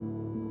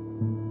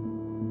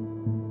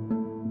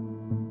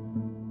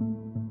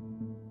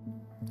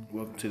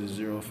Welcome to the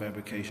Zero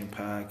Fabrication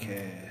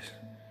Podcast,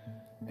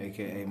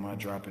 aka my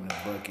drop in the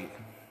bucket.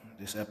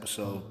 This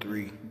episode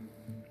 3.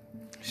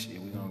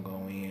 Shit, we gonna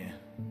go in.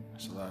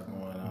 There's a lot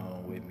going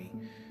on with me.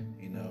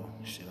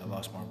 I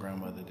lost my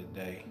grandmother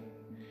today.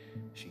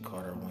 She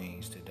caught her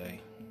wings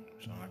today.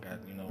 So I got,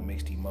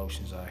 mixed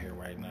emotions out here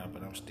right now,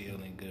 but I'm still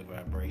in good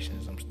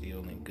vibrations. I'm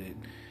still in good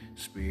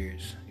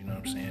spirits,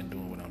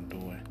 doing what I'm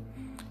doing.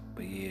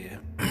 But yeah,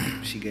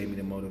 she gave me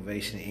the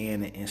motivation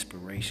and the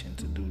inspiration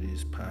to do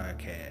this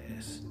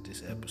podcast,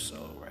 this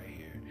episode right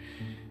here.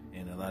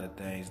 And a lot of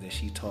things that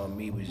she taught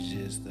me was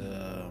just,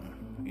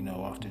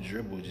 off the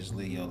dribble, just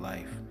live your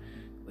life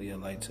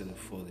to the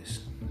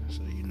fullest.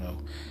 So,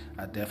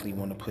 I definitely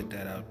want to put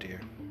that out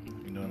there,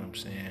 you know what I'm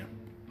saying?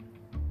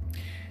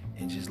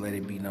 And just let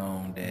it be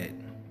known that,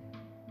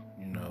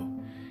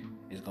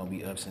 it's going to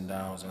be ups and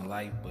downs in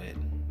life, but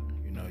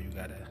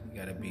you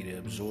gotta be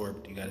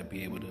absorbed. You gotta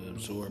be able to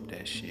absorb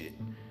that shit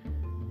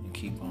and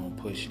keep on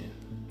pushing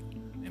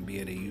and be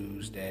able to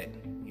use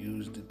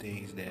the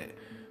things that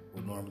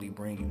would normally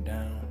bring you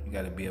down. You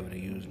gotta be able to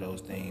use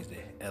those things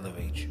that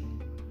elevate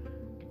you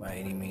by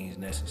any means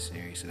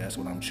necessary. So that's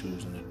what I'm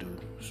choosing to do.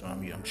 So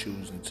I'm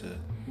choosing to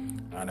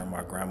honor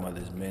my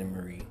grandmother's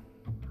memory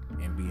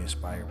and be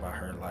inspired by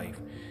her life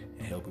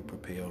and help it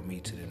propel me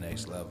to the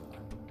next level.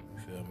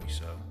 You feel me?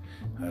 So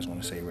I just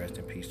want to say rest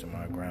in peace to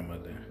my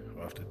grandmother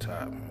off the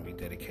top. We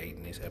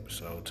dedicating this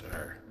episode to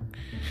her.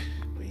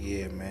 But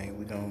yeah, man,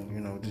 we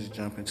gonna, just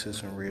jump into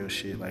some real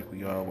shit like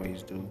we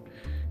always do.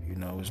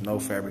 There's no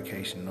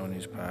fabrication on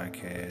this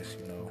podcast.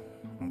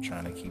 I'm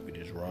trying to keep it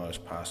as raw as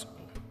possible,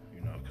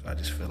 because I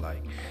just feel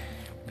like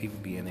people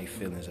be in their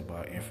feelings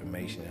about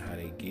information and how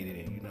they get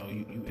it. And, you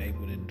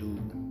able to do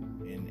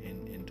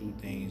and do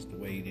things the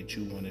way that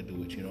you want to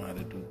do it. You know how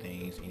to do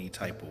things any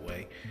type of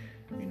way,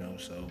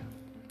 so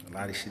a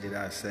lot of shit that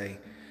I say,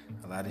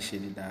 a lot of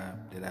shit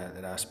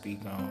that I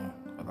speak on,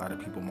 a lot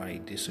of people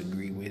might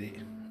disagree with it.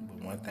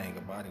 But one thing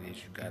about it is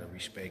you gotta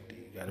respect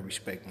it. You gotta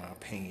respect my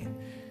opinion,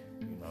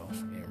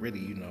 And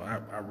really,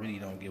 I really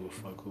don't give a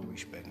fuck who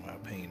respect my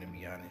opinion, to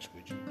be honest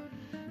with you.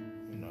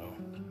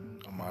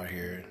 I'm out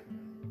here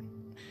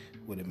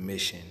with a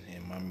mission,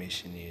 and my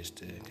mission is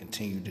to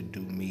continue to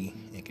do me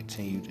and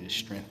continue to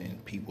strengthen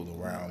people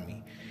around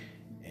me.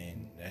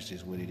 And that's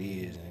just what it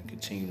is, and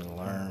continue to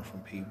learn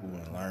from people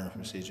and learn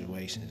from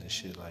situations and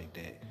shit like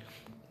that,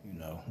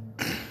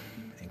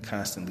 and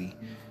constantly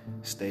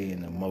stay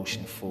in the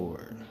motion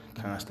forward,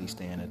 constantly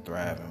stay in a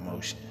thriving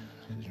motion.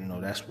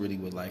 Because, that's really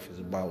what life is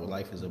about.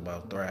 Life is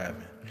about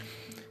thriving.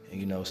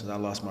 And, since I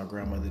lost my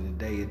grandmother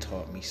today, it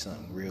taught me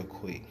something real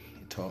quick.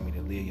 It taught me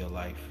to live your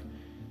life,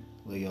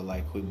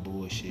 quit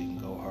bullshit and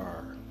go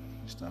hard.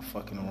 Stop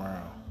fucking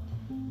around.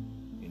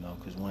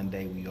 Because one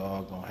day we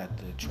all gonna have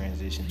to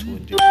transition to a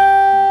different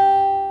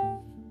place.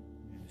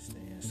 You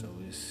understand? So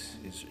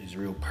it's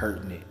real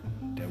pertinent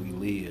that we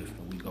live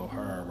and we go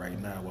hard right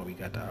now while we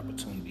got the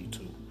opportunity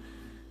to.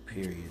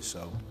 Period.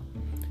 So,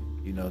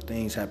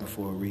 things happen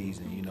for a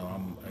reason.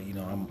 I'm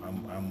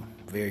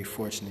very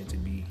fortunate to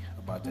be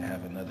about to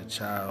have another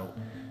child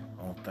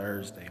on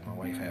Thursday. My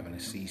wife having a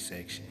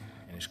C-section,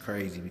 and it's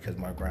crazy because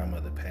my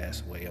grandmother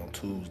passed away on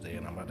Tuesday,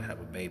 and I'm about to have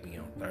a baby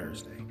on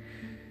Thursday.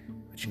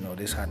 But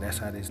that's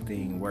how this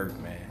thing works,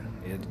 man.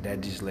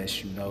 That just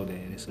lets you know that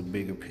it's a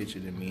bigger picture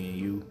than me and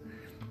you.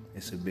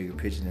 It's a bigger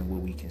picture than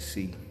what we can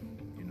see.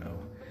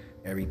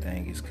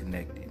 Everything is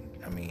connected.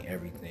 I mean,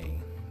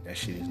 everything. That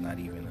shit is not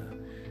even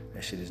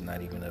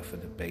up for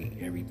debate.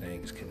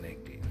 Everything is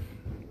connected.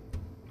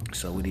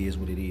 So it is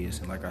what it is.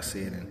 And like I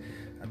said, and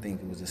I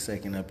think it was the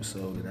second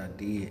episode that I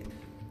did,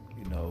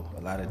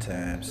 a lot of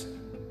times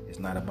it's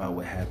not about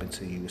what happened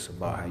to you. It's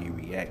about how you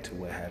react to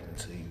what happened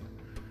to you.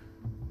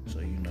 So,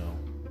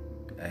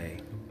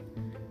 hey,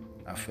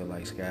 I feel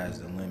like sky's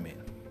the limit.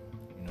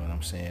 You know what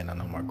I'm saying? I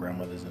know my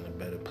grandmother's in a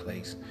better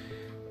place,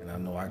 and I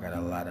know I got a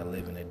lot of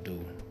living to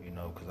do,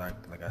 because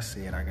like I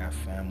said, I got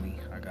family,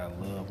 I got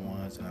loved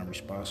ones that I'm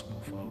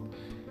responsible for,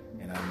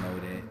 and I know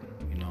that,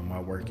 my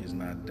work is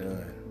not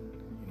done.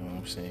 You know what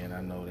I'm saying?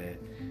 I know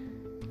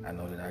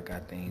that I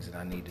got things that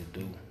I need to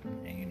do,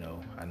 and,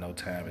 I know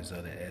time is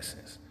of the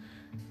essence.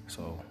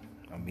 So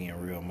I'm being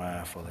real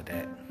mindful of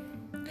that.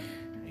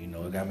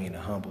 It got me in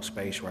a humble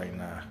space right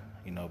now,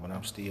 but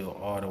I'm still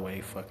all the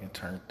way fucking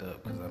turned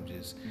up because I'm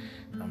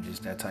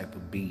just that type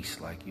of beast.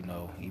 Like,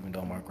 even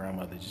though my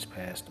grandmother just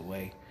passed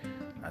away,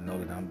 I know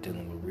that I'm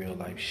dealing with real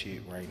life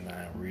shit right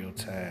now in real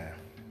time.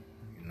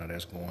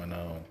 That's going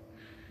on.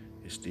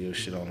 It's still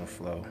shit on the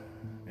flow.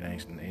 It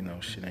ain't,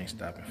 shit ain't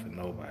stopping for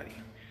nobody.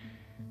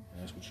 And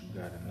that's what you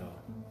gotta know.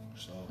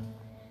 So,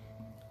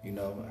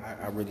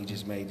 I really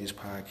just made this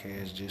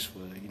podcast just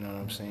for,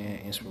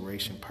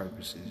 inspiration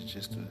purposes,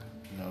 just to,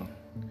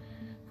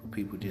 for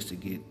people just to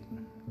get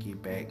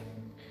back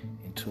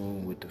in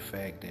tune with the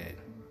fact that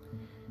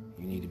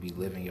you need to be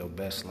living your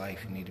best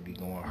life. You need to be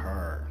going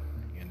hard.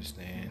 You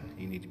understand?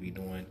 You need to be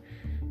doing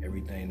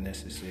everything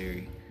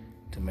necessary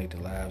to make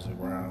the lives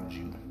around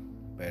you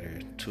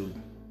better too,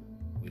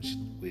 which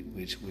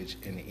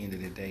in the end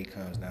of the day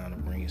comes down to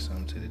bringing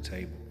something to the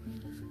table.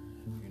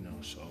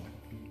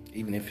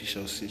 Even if it's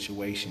your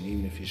situation,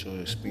 even if it's your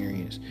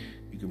experience,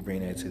 you can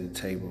bring that to the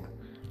table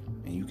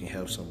and you can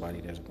help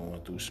somebody that's going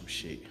through some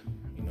shit.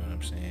 You know what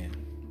I'm saying?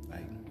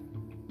 Like,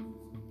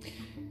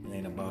 it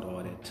ain't about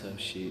all that tough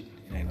shit.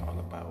 It ain't all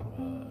about,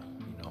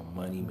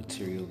 money,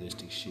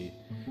 materialistic shit.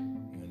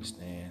 You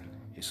understand?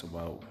 It's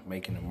about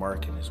making a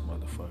mark in this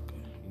motherfucker.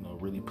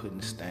 Really putting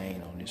a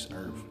stain on this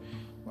earth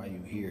while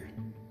you here.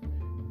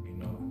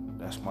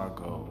 That's my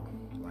goal.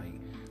 Like,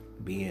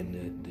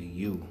 being the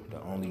you,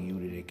 the only you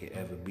that it could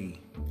ever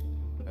be.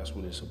 That's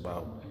what it's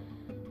about.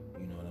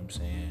 You know what I'm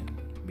saying?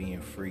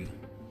 Being free.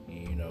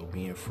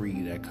 Being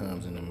free, that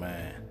comes in the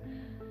mind.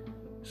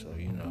 So,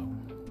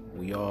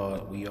 we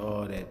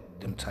all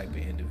them type of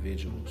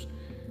individuals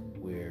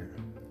where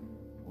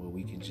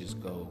we can just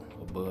go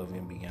above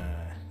and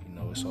beyond.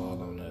 It's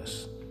all on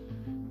us.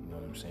 You know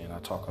what I'm saying? I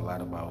talk a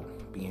lot about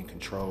being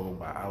controlled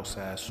by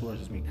outside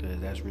sources because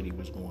that's really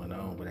what's going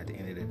on. But at the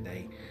end of the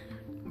day,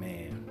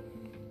 man,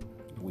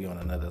 we on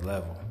another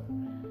level.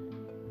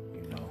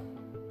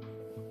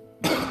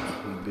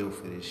 We built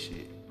for this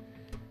shit.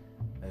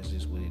 That's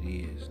just what it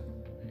is.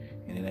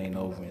 And it ain't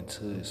over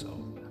until it's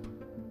over.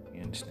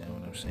 You understand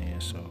what I'm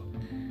saying? So,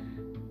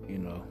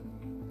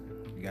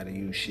 you gotta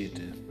use shit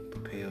to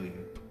propel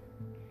you.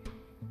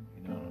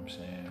 You know what I'm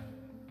saying?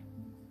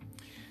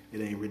 It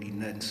ain't really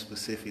nothing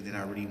specific that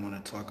I really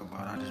want to talk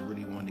about. I just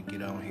really wanted to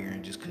get on here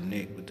and just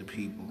connect with the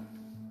people.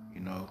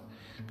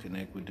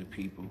 Connect with the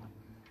people.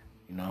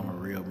 I'm a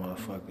real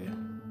motherfucker.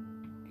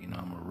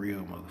 I'm a real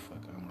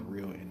motherfucker. I'm a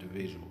real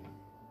individual.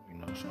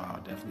 So I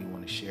definitely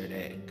want to share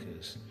that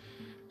because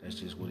that's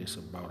just what it's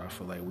about. I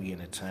feel like we in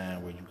a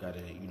time where you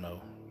gotta,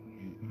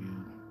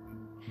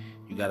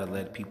 you gotta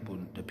let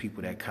the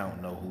people that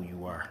count know who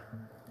you are.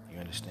 You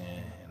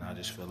understand? And I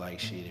just feel like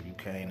shit, if you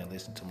came to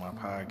listen to my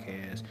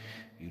podcast,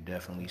 you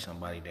definitely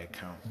somebody that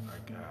count.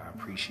 Like, I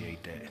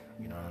appreciate that.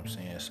 You know what I'm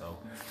saying? So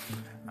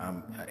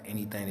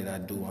anything that I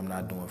do, I'm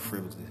not doing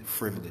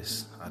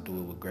frivolous. I do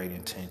it with great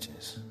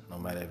intentions. No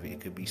matter if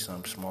it could be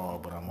something small,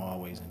 but I'm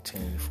always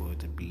intending for it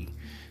to be,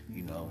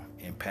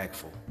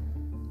 impactful.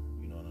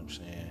 You know what I'm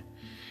saying?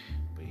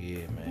 But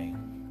yeah,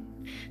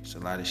 man, it's a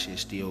lot of shit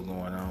still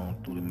going on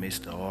through the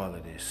midst of all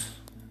of this.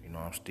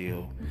 I'm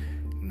still,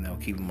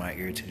 keeping my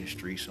ear to the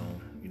streets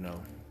on,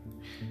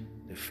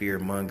 the fear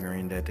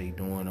mongering that they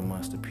doing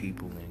amongst the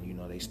people,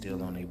 and they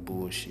still on their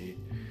bullshit.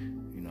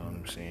 You know what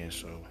I'm saying?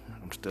 So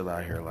I'm still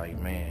out here like,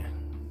 man,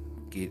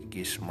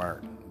 get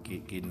smart,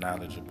 get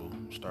knowledgeable,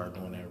 start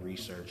doing that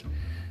research.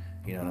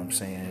 You know what I'm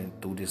saying?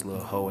 Through this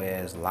little hoe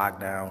ass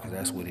lockdown, because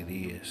that's what it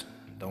is.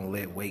 Don't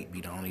let weight be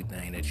the only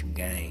thing that you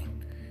gain.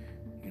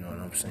 You know what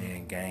I'm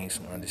saying? Gain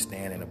some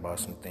understanding about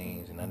some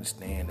things and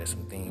understand that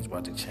some things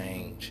about to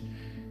change.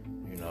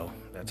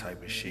 That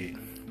type of shit.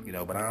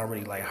 But I don't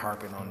really like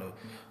harping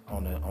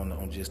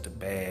on just the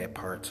bad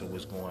parts of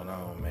what's going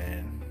on,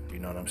 man. You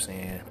know what I'm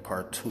saying?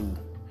 Part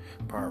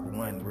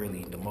 1,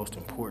 really, the most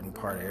important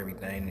part of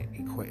everything,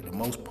 the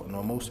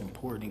most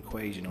important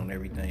equation on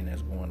everything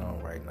that's going on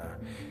right now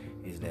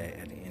is that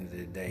at the end of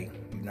the day,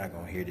 you're not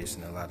gonna hear this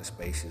in a lot of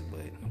spaces,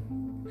 but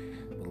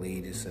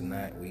believe this or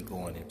not, we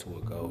going into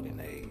a golden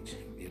age.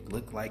 It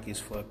look like it's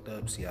fucked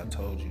up. See, I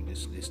told you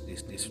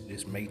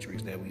this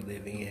matrix that we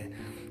live in,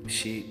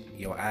 shit,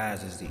 your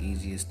eyes is the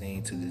easiest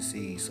thing to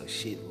deceive. So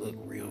shit look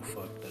real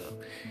fucked up.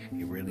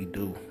 It really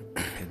do.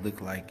 It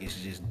look like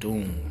it's just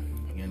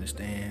doom. You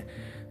understand?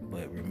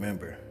 But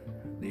remember,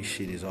 this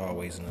shit is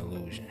always an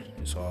illusion.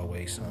 It's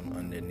always something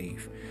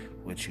underneath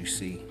what you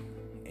see.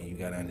 And you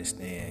gotta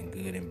understand,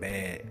 good and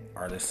bad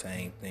are the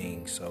same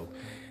thing. So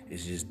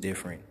it's just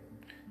different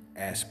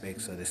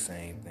aspects of the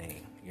same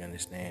thing. You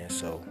understand?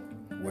 So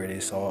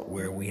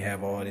where we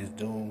have all this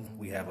doom,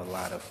 we have a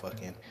lot of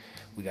fucking,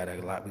 we got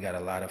a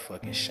lot of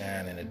fucking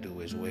shining to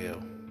do as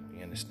well.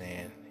 You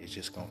understand? It's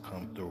just gonna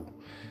come through.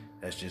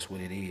 That's just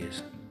what it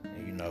is.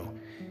 And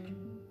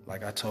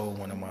like I told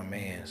one of my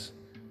mans,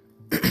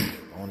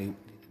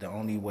 the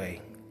only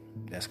way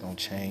that's gonna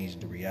change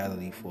the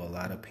reality for a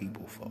lot of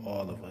people, for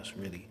all of us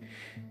really,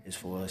 is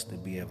for us to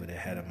be able to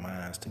have the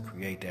minds to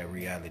create that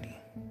reality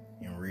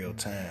in real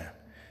time.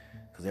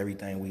 Because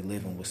everything we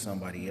living with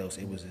somebody else,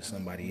 it was in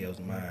somebody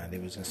else's mind,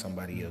 it was in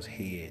somebody else's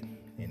head,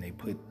 and they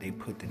put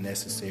the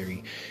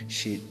necessary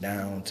shit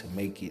down to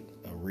make it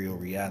a real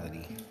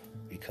reality.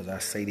 Because I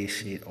say this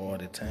shit all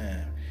the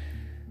time,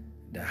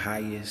 the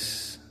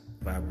highest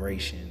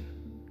vibration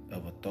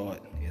of a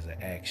thought is an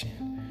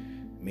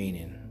action,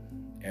 meaning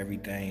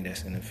everything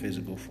that's in the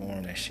physical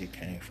form, that shit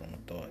came from a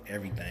thought.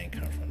 Everything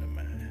comes from the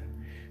mind.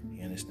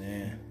 You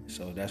understand?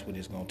 So that's what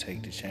it's gonna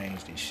take to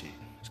change this shit.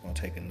 It's gonna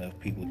take enough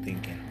people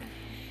thinking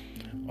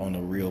on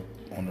a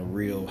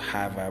real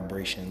high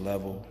vibration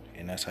level,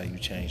 and that's how you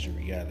change the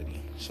reality.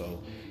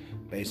 So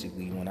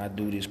basically, when I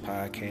do this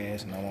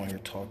podcast and I'm on here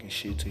talking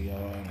shit to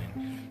y'all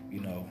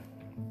and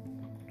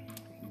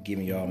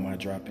giving y'all my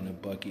drop in the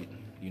bucket,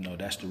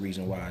 that's the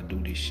reason why I do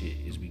this shit,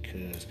 is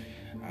because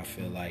I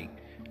feel like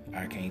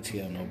I can't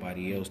tell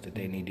nobody else that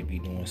they need to be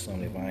doing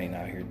something if I ain't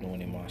out here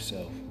doing it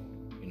myself.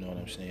 You know what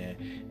I'm saying?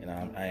 And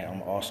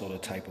I'm also the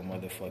type of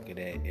motherfucker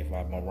that if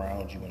I'm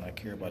around you and I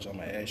care about you, I'm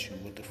gonna ask you,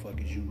 what the fuck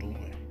is you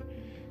doing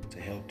to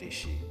help this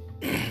shit?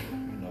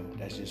 You know,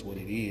 that's just what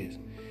it is.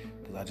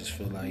 Because I just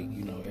feel like,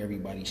 you know,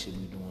 everybody should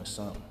be doing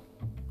something.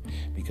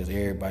 Because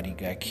everybody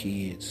got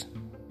kids.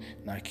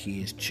 Not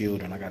kids,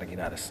 children. I gotta get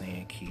out of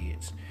saying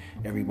kids.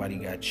 Everybody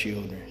got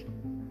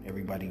children.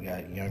 Everybody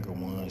got younger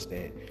ones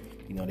that,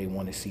 you know, they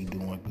want to see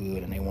doing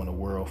good and they want a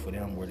world for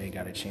them where they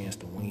got a chance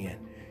to win.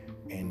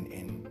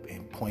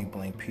 And point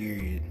blank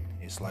period,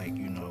 it's like,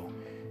 you know,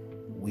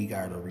 we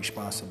got a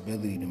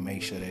responsibility to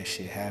make sure that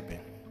shit happen.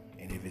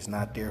 And if it's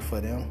not there for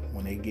them,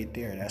 when they get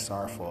there, that's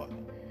our fault.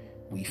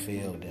 We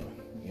failed them.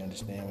 You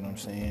understand what I'm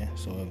saying?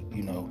 So,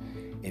 you know,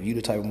 if you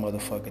the type of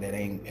motherfucker that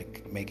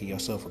ain't making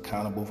yourself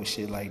accountable for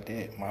shit like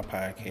that, my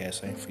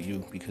podcast ain't for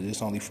you, because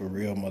it's only for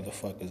real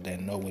motherfuckers that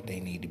know what they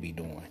need to be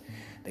doing.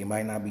 They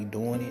might not be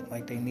doing it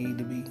like they need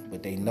to be,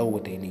 but they know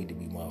what they need to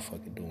be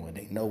motherfucking doing.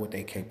 They know what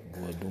they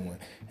capable of doing,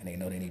 and they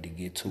know they need to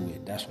get to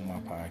it. That's what my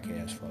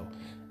podcast for.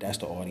 That's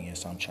the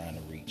audience I'm trying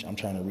to reach. I'm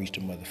trying to reach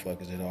the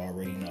motherfuckers that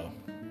already know,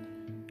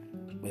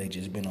 but they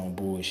just been on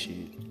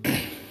bullshit.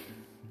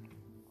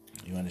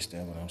 You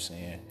understand what I'm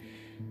saying?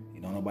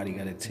 You know, nobody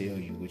got to tell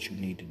you what you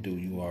need to do.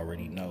 You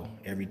already know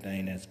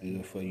everything that's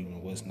good for you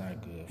and what's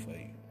not good for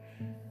you.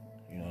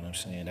 You know what I'm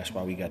saying? That's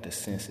why we got the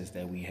senses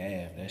that we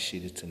have. That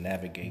shit is to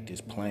navigate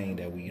this plane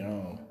that we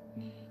on.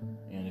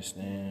 You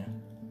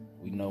understand?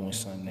 We know when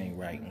something ain't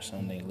right, when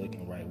something ain't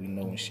looking right. We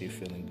know when shit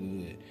feeling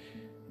good.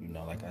 You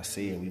know, like I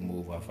said, we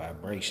move our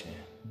vibration.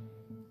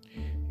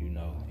 You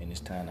know, and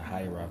it's time to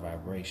higher our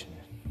vibration.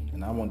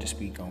 And I want to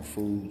speak on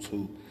food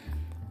too.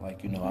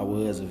 Like, you know, I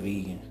was a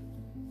vegan.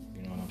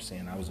 You know what I'm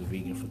saying? I was a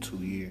vegan for 2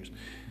 years.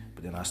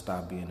 But then I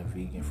stopped being a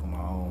vegan for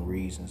my own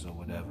reasons or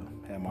whatever.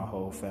 Had my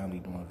whole family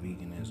doing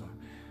veganism.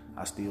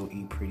 I still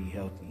eat pretty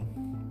healthy.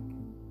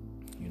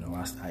 You know,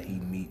 I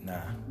eat meat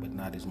now, but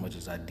not as much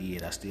as I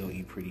did. I still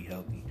eat pretty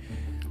healthy.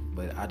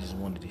 But I just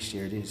wanted to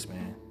share this,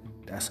 man.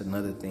 That's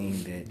another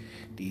thing that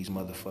these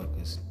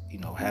motherfuckers, you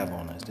know, have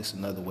on us. This is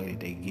another way that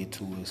they get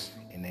to us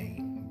and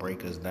they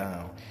break us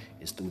down,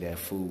 is through that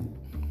food.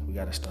 We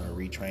got to start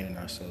retraining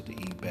ourselves to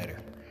eat better.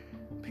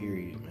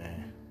 Period,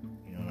 man.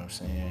 You know what I'm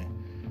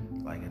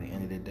saying? Like, at the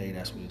end of the day,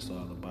 that's what it's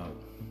all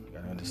about. You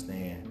got to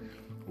understand,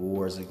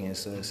 wars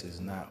against us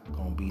is not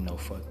going to be no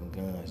fucking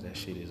guns. That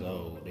shit is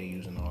old. They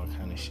using all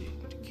kind of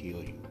shit to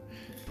kill you.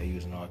 They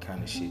using all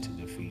kind of shit to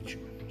defeat you.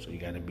 So you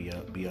got to be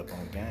up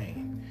on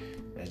game.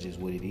 That's just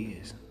what it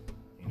is.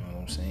 You know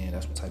what I'm saying?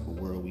 That's what type of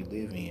world we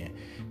live in.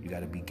 You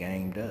got to be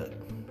gamed up.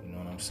 You know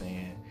what I'm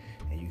saying?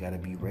 And you got to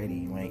be ready.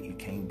 You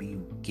can't be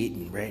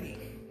getting ready.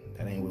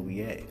 That ain't where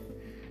we at.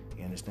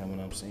 You understand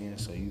what I'm saying?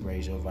 So you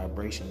raise your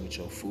vibration with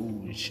your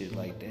food and shit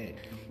like that,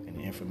 and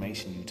the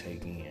information you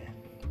take in.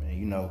 Man,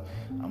 you know,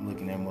 I'm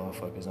looking at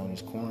motherfuckers on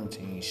this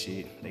quarantine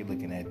shit. They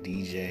looking at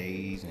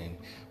DJs and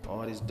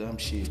all this dumb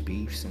shit,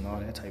 beefs and all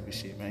that type of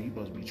shit. Man, you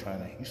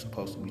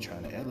supposed to be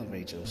trying to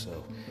elevate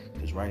yourself,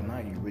 because right now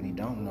you really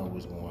don't know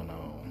what's going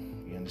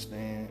on. You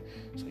understand?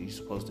 So you're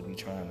supposed to be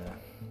trying to,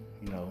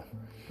 you know,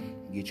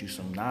 get you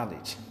some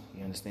knowledge.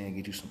 You understand?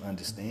 Get you some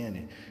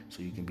understanding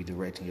so you can be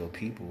directing your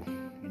people,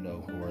 you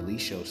know, or at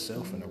least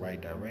yourself in the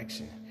right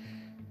direction.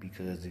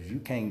 Because if you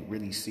can't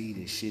really see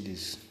that shit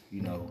is,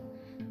 you know,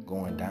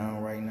 going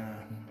down right now,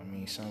 I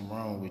mean, something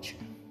wrong with you.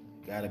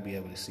 You gotta be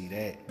able to see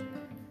that.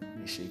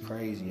 This shit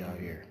crazy out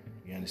here.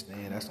 You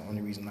understand? That's the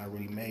only reason I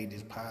really made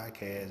this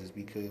podcast, is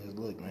because,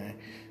 look, man,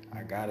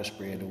 I gotta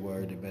spread the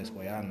word the best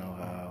way I know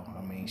how.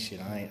 I mean, shit,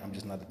 I'm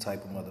just not the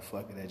type of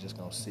motherfucker that just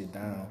gonna sit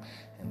down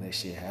and let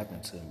shit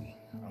happen to me.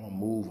 I'm gonna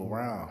move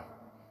around.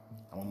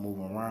 I'm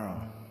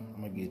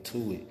gonna get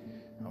to it.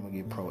 I'm gonna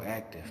get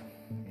proactive.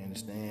 You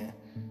understand?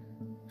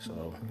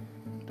 So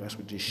that's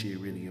what this shit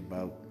really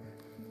about.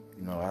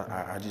 You know,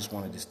 I just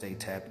wanted to stay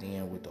tapped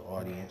in with the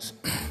audience,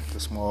 the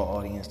small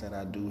audience that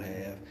I do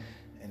have.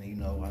 And, you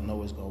know, I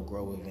know it's going to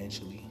grow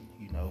eventually,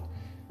 you know.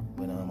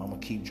 But I'm going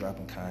to keep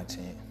dropping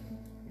content.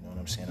 You know what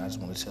I'm saying? I just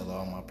want to tell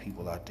all my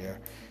people out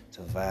there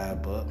to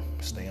vibe up,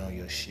 stay on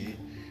your shit,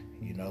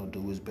 you know, do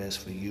what's best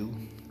for you.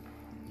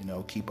 You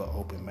know, keep an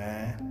open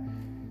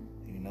mind.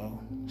 You know,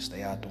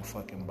 stay out them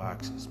fucking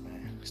boxes,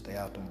 man. Stay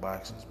out them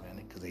boxes, man,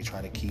 because they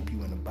try to keep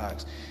you in the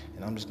box.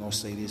 And I'm just going to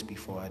say this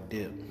before I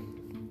dip.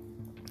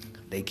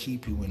 They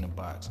keep you in the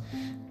box.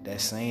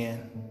 That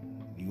saying,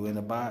 you in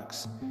the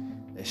box,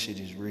 that shit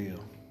is real.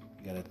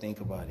 You gotta think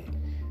about it.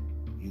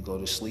 You go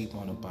to sleep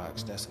on a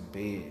box, that's a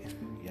bed.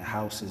 Your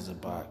house is a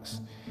box.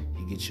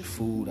 You get your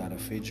food out of the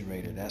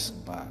refrigerator, that's a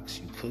box.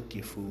 You cook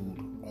your food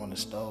on the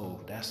stove,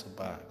 that's a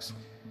box.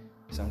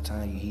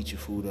 Sometimes you heat your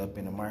food up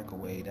in the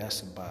microwave,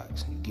 that's a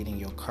box. You get in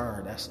your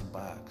car, that's a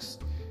box.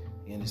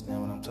 You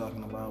understand what I'm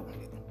talking about?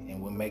 And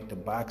what make the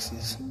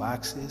boxes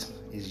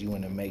is you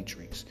in the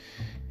matrix.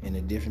 And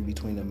the difference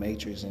between the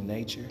matrix and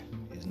nature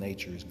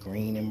is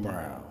green and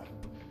brown,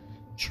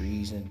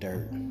 trees and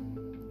dirt.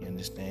 You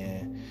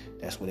understand?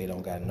 That's where they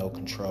don't got no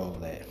control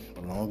at.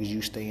 But as long as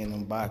you stay in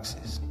them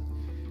boxes,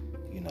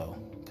 you know,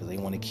 because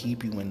they want to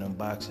keep you in them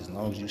boxes. As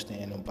long as you stay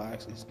in them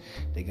boxes,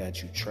 they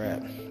got you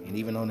trapped. And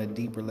even on a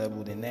deeper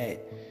level than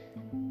that,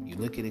 you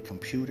look at a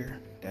computer,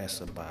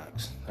 that's a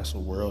box. That's a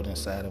world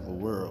inside of a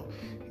world.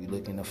 You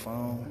look in the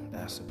phone,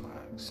 that's a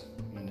box.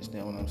 You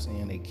understand what I'm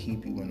saying? They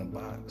keep you in a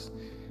box.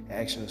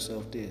 Ask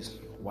yourself this: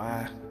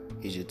 why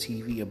is your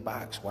TV a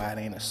box? Why it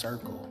ain't a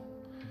circle?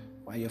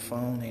 Why your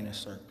phone ain't a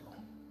circle?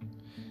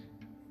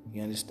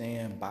 You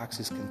understand?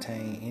 Boxes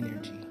contain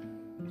energy.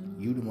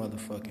 You the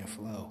motherfucking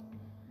flow.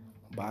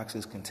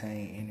 Boxes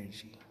contain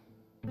energy.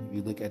 If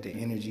you look at the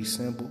energy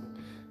symbol,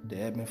 the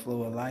ebb and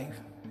flow of life,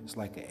 it's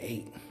like an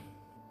 8.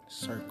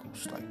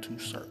 Circles, like 2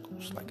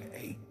 circles, like an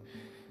 8.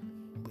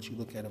 But you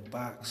look at a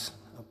box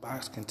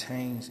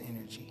contains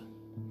energy.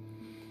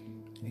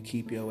 It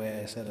keep your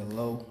ass at a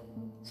low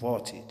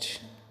voltage.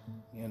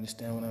 You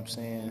understand what I'm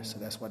saying? So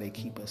that's why they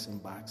keep us in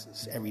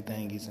boxes.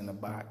 Everything is in a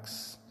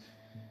box.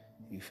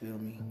 You feel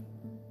me?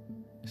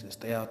 So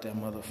stay out that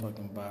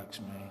motherfucking box,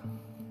 man.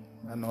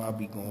 I know I'll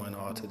be going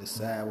all to the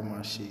side with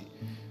my shit,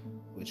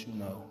 but you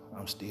know,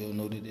 I'm still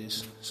new to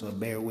this, so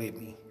bear with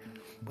me.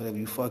 But if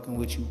you fucking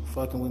with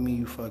me,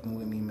 you fucking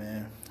with me,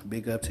 man.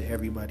 Big up to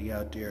everybody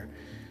out there.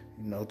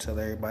 You know, I tell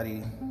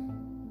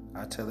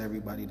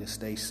everybody to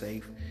stay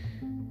safe.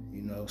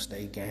 You know,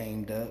 stay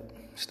gamed up,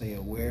 stay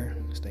aware,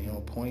 stay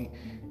on point,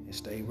 and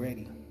stay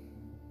ready.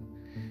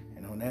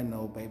 And on that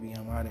note, baby,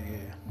 I'm out of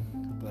here.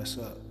 Bless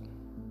up.